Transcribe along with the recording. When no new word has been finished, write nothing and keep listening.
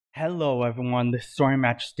Hello everyone, this is Soaring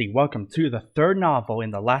Majesty. Welcome to the third novel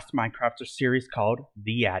in the last Minecrafter series called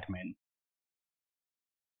The Admin.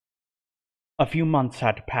 A few months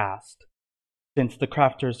had passed since the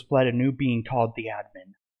crafters fled a new being called The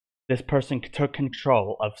Admin. This person took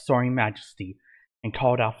control of Soaring Majesty and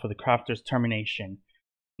called out for the crafters' termination.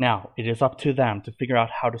 Now, it is up to them to figure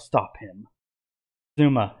out how to stop him.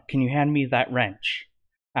 Zuma, can you hand me that wrench?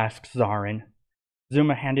 Asked Zarin.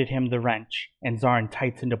 Zuma handed him the wrench, and Zarin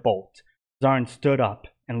tightened a bolt. Zarin stood up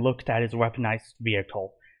and looked at his weaponized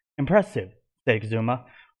vehicle. Impressive, said Zuma.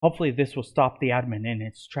 Hopefully this will stop the admin in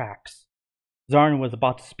its tracks. Zarin was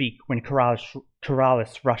about to speak when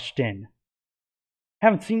Keralis rushed in.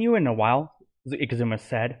 Haven't seen you in a while, Zuma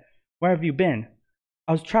said. Where have you been?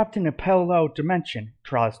 I was trapped in a parallel dimension,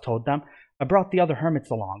 Keralis told them. I brought the other hermits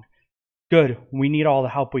along. Good, we need all the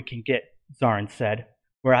help we can get, Zarin said.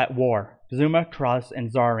 We're at war. Zuma, Keralis,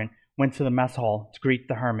 and Zarin went to the mess hall to greet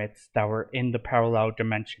the hermits that were in the parallel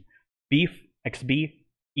dimension. Beef, XB,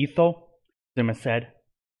 Ethel, Zuma said.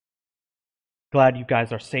 Glad you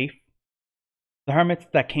guys are safe. The hermits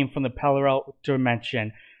that came from the parallel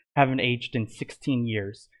dimension haven't aged in 16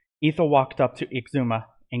 years. Ethel walked up to Ixuma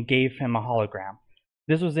and gave him a hologram.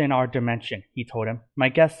 This was in our dimension, he told him. My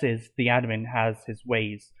guess is the admin has his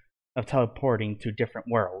ways of teleporting to different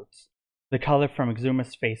worlds. The color from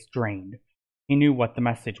Ixuma's face drained. He knew what the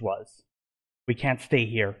message was. We can't stay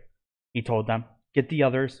here, he told them. Get the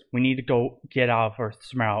others. We need to go get out of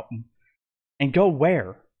Earth's realm. And go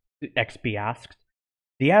where? XB asked.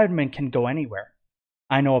 The admin can go anywhere.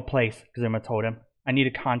 I know a place, Ixuma told him. I need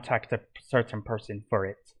to contact a certain person for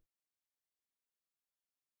it.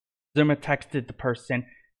 Ixuma texted the person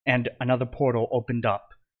and another portal opened up.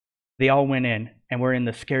 They all went in and were in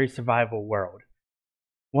the scary survival world.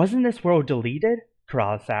 Wasn't this world deleted?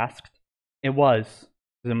 Keralis asked. It was,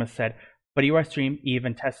 Zuma said, but Ustream, Eve,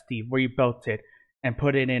 and Testy rebuilt it and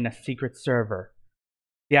put it in a secret server.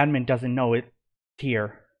 The admin doesn't know it's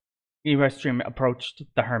here. Ustream approached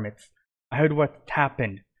the hermits. I heard what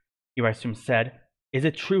happened, Ustream said. Is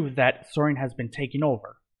it true that Soaring has been taken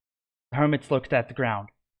over? The hermits looked at the ground,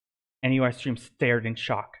 and Ustream stared in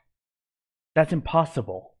shock. That's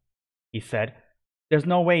impossible, he said. There's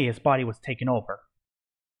no way his body was taken over.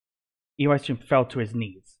 Ustream fell to his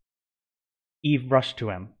knees. Eve rushed to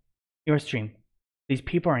him. Ustream, these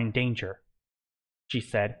people are in danger, she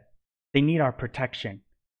said. They need our protection.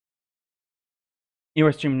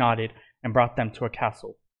 Ustream nodded and brought them to a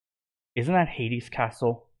castle. Isn't that Hades'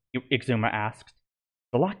 castle? Ixuma asked.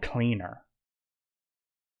 It's a lot cleaner.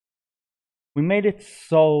 We made it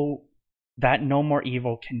so that no more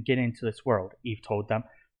evil can get into this world, Eve told them.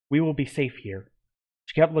 We will be safe here.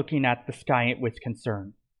 She kept looking at the sky with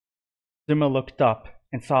concern. Zuma looked up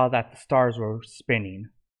and saw that the stars were spinning.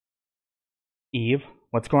 Eve,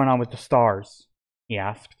 what's going on with the stars? He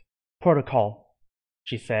asked. Protocol,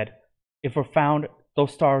 she said. If we're found,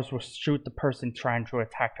 those stars will shoot the person trying to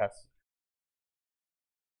attack us.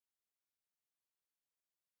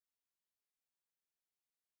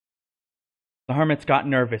 The hermits got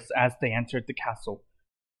nervous as they entered the castle.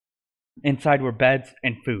 Inside were beds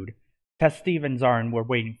and food. Steve and Zarin were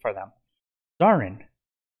waiting for them. Zarin,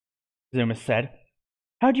 Zuma said.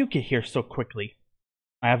 How'd you get here so quickly?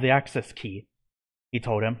 I have the access key, he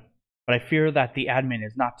told him, but I fear that the admin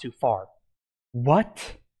is not too far.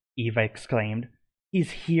 What? Eva exclaimed.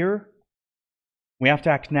 He's here? We have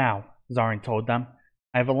to act now, Zarin told them.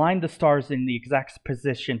 I have aligned the stars in the exact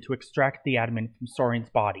position to extract the admin from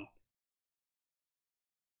Soaring's body.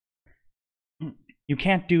 You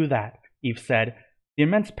can't do that, Eve said. The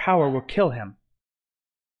immense power will kill him.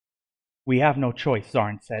 We have no choice,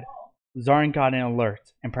 Zarin said. Zarin got an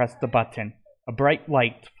alert and pressed the button. A bright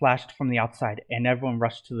light flashed from the outside, and everyone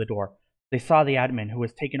rushed to the door. They saw the admin, who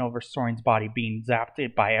was taking over Soaring's body, being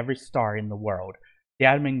zapped by every star in the world. The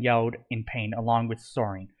admin yelled in pain along with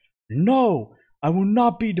Soaring. No! I will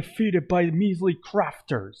not be defeated by measly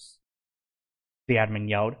crafters! The admin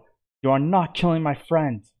yelled. You are not killing my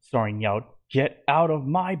friends, Soaring yelled. Get out of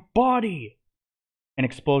my body! An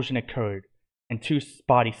explosion occurred, and two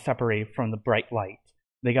bodies separated from the bright light.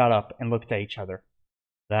 They got up and looked at each other.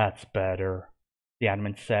 That's better, the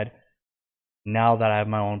admin said. Now that I have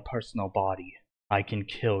my own personal body, I can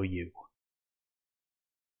kill you.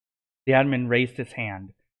 The admin raised his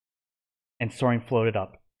hand, and Soaring floated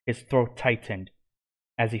up. His throat tightened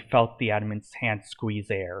as he felt the admin's hand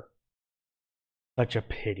squeeze air. Such a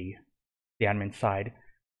pity, the admin sighed.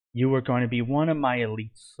 You were going to be one of my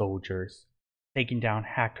elite soldiers, taking down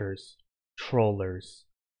hackers, trollers,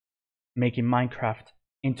 making Minecraft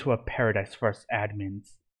into a paradise for us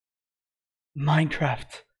admins.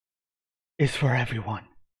 Minecraft is for everyone,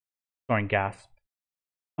 Soren gasped.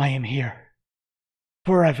 I am here.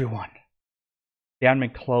 For everyone. The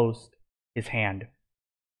admin closed his hand.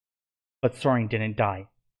 But Soren didn't die.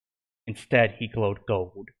 Instead, he glowed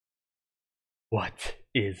gold. What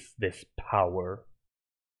is this power?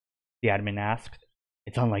 The admin asked.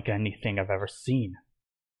 It's unlike anything I've ever seen.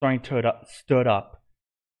 Soren stood up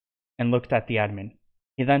and looked at the admin.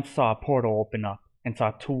 He then saw a portal open up and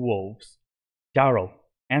saw two wolves. Darrow,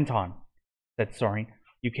 Anton, said Soren,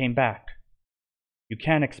 you came back. You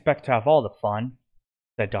can't expect to have all the fun,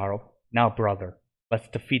 said Darrow. Now, brother, let's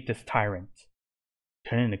defeat this tyrant.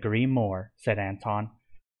 Couldn't agree more, said Anton.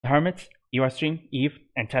 The hermits, Eostream, Eve,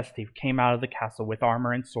 and Testive came out of the castle with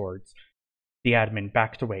armor and swords. The admin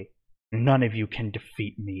backed away. None of you can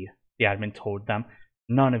defeat me, the admin told them.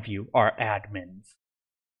 None of you are admins.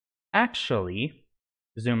 Actually,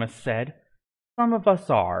 Zuma said, some of us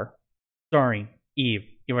are. Soren, Eve,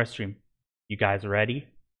 Eostream, you guys ready?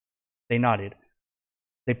 They nodded.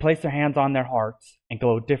 They placed their hands on their hearts and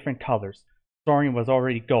glowed different colors. Soren was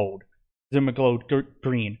already gold. Zuma glowed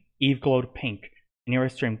green, Eve glowed pink, and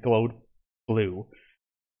Eostream glowed blue.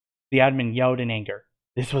 The admin yelled in anger.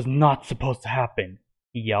 This was not supposed to happen,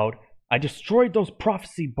 he yelled. I destroyed those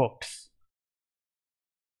prophecy books.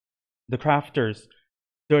 The crafters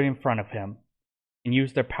stood in front of him and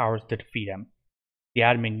used their powers to defeat him. The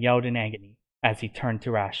admin yelled in agony as he turned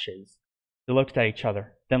to ashes. They looked at each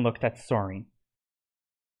other, then looked at Soren.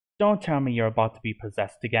 Don't tell me you're about to be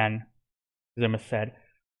possessed again, Zuma said.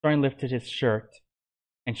 Soren lifted his shirt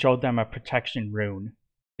and showed them a protection rune.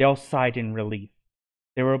 They all sighed in relief.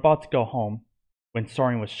 They were about to go home when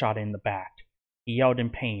Soren was shot in the back. He yelled in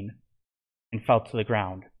pain and fell to the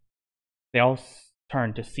ground. They all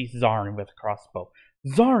turned to see Zarin with a crossbow.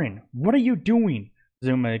 Zarin, what are you doing?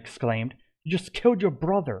 Zuma exclaimed. You just killed your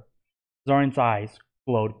brother. Zarin's eyes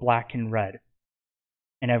glowed black and red,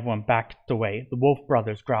 and everyone backed away. The wolf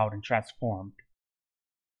brothers growled and transformed.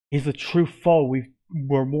 He's a true foe we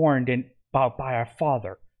were warned about by our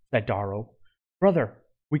father, said Darrow. Brother,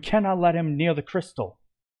 we cannot let him near the crystal.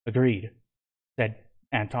 Agreed, said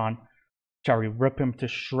Anton. Shall we rip him to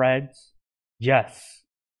shreds? Yes,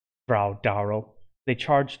 growled Darrow. They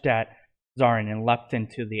charged at Zarin and leapt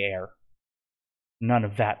into the air. None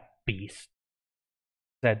of that, beast,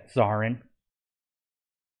 said Zarin.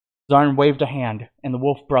 Zarin waved a hand, and the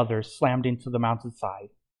wolf brothers slammed into the mountainside.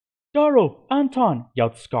 Darrow, Anton,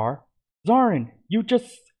 yelled Scar. Zarin, you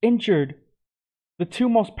just injured the two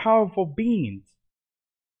most powerful beings.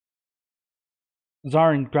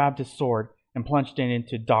 Zarin grabbed his sword and plunged it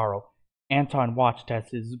into Darrow. Anton watched as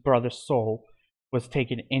his brother's soul was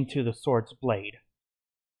taken into the sword's blade.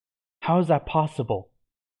 How is that possible?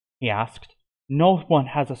 He asked. No one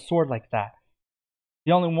has a sword like that.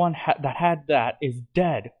 The only one that had that is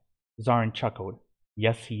dead. Zarin chuckled.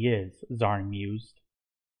 Yes, he is, Zarin mused.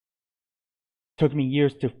 Took me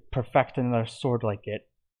years to perfect another sword like it.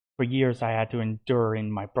 For years I had to endure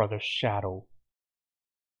in my brother's shadow,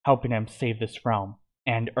 helping him save this realm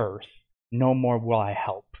and Earth. No more will I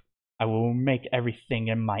help. I will make everything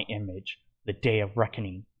in my image. The day of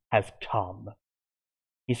reckoning has come.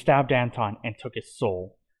 He stabbed Anton and took his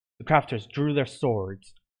soul. The crafters drew their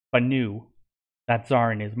swords, but knew that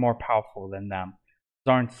Zarin is more powerful than them.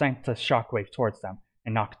 Zarin sent a shockwave towards them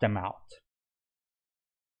and knocked them out.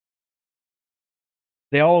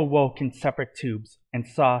 They all awoke in separate tubes and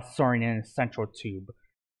saw Soren in a central tube.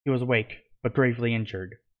 He was awake, but gravely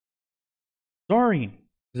injured. Soren,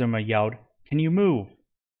 Zuma yelled. Can you move?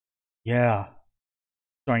 Yeah,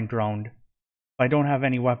 Soren groaned. But I don't have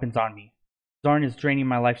any weapons on me. Zarin is draining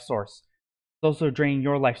my life source. It's also draining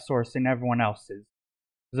your life source and everyone else's.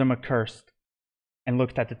 Zuma cursed and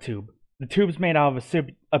looked at the tube. The tube's made out of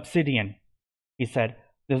obsidian, he said.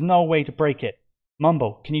 There's no way to break it.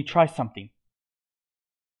 Mumbo, can you try something?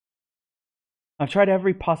 I've tried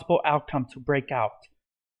every possible outcome to break out,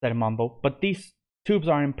 said Mumbo, but these tubes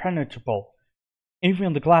are impenetrable.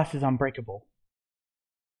 Even the glass is unbreakable.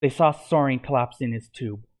 They saw Soren collapse in his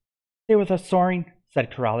tube. Stay with us, Soren,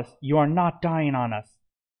 said Keralis. You are not dying on us.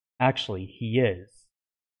 Actually, he is,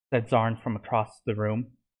 said Zarin from across the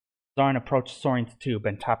room. Zarin approached Soren's tube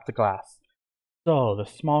and tapped the glass. So, the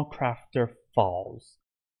small crafter falls,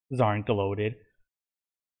 Zarin gloated.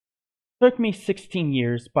 Took me 16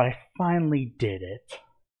 years, but I finally did it.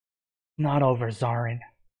 Not over, Zarin,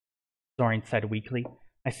 Soren said weakly.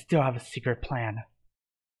 I still have a secret plan.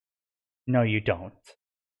 No, you don't,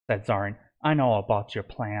 said Zarin. I know all about your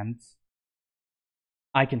plans.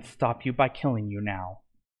 I can stop you by killing you now.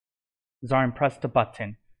 Zarin pressed a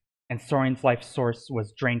button, and Soren's life source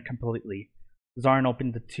was drained completely. Zarin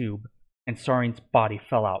opened the tube, and Soren's body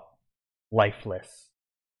fell out, lifeless.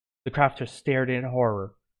 The crafters stared in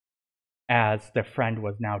horror as their friend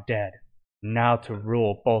was now dead. Now to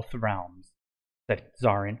rule both realms, said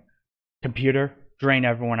Zarin. Computer, drain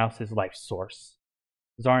everyone else's life source.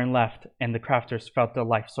 Zarin left, and the crafters felt their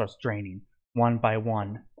life source draining, one by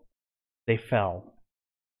one. They fell.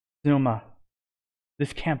 Xuma,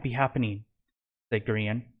 this can't be happening, said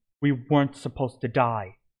Grian. We weren't supposed to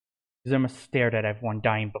die. Xuma stared at everyone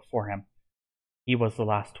dying before him. He was the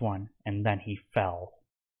last one, and then he fell.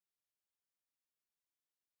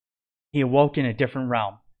 He awoke in a different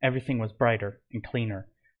realm. Everything was brighter and cleaner.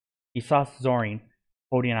 He saw Zorin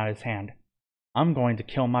holding out his hand. I'm going to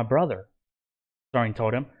kill my brother, Zorin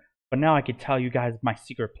told him, but now I could tell you guys my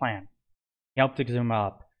secret plan. He helped Xuma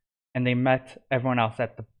up, and they met everyone else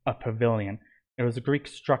at a pavilion. It was a Greek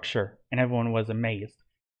structure, and everyone was amazed.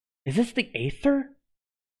 Is this the Aether?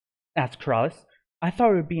 Asked Keralis. I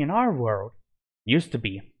thought it would be in our world. Used to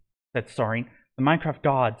be, said Sorin. The Minecraft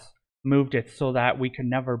gods moved it so that we could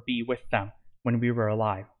never be with them when we were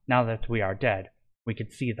alive. Now that we are dead, we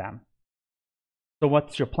could see them. So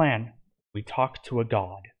what's your plan? We talk to a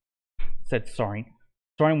god, said Sorin.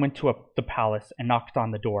 Sorin went to the palace and knocked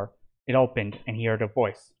on the door. It opened, and he heard a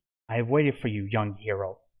voice. I have waited for you, young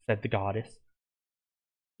hero, said the goddess.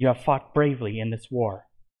 You have fought bravely in this war.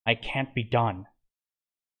 It can't be done,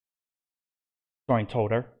 Sorin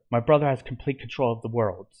told her. My brother has complete control of the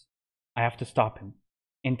worlds. I have to stop him.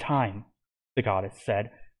 In time, the goddess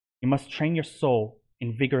said. You must train your soul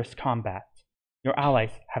in vigorous combat. Your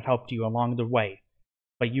allies have helped you along the way,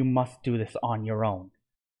 but you must do this on your own.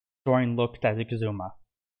 Sorin looked at Xuma.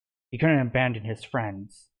 He couldn't abandon his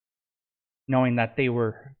friends, knowing that they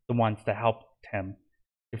were the ones that helped him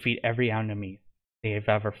defeat every enemy they have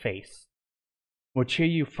ever faced. We'll cheer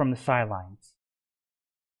you from the sidelines,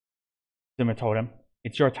 Xuma told him.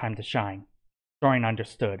 It's your time to shine. Sorin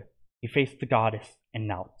understood. He faced the goddess and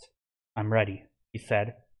knelt. I'm ready, he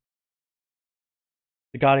said.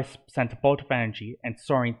 The goddess sent a bolt of energy, and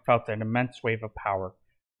Sorin felt an immense wave of power.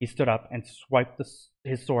 He stood up and swiped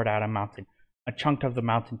his sword at a mountain. A chunk of the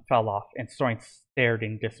mountain fell off, and Sorin stared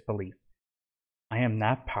in disbelief. I am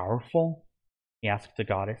that powerful? He asked the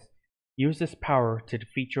goddess. Use this power to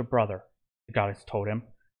defeat your brother, the goddess told him.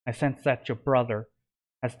 I sense that your brother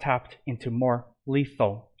has tapped into more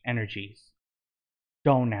lethal energies.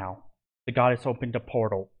 Go now. The goddess opened a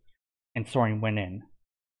portal, and Sorin went in.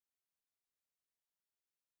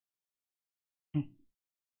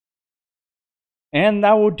 And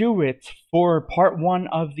that will do it for part 1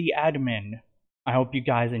 of the admin. I hope you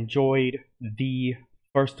guys enjoyed the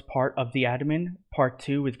first part of the admin. Part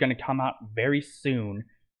 2 is going to come out very soon.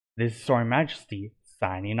 This is Sorin Majesty,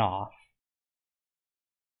 signing off.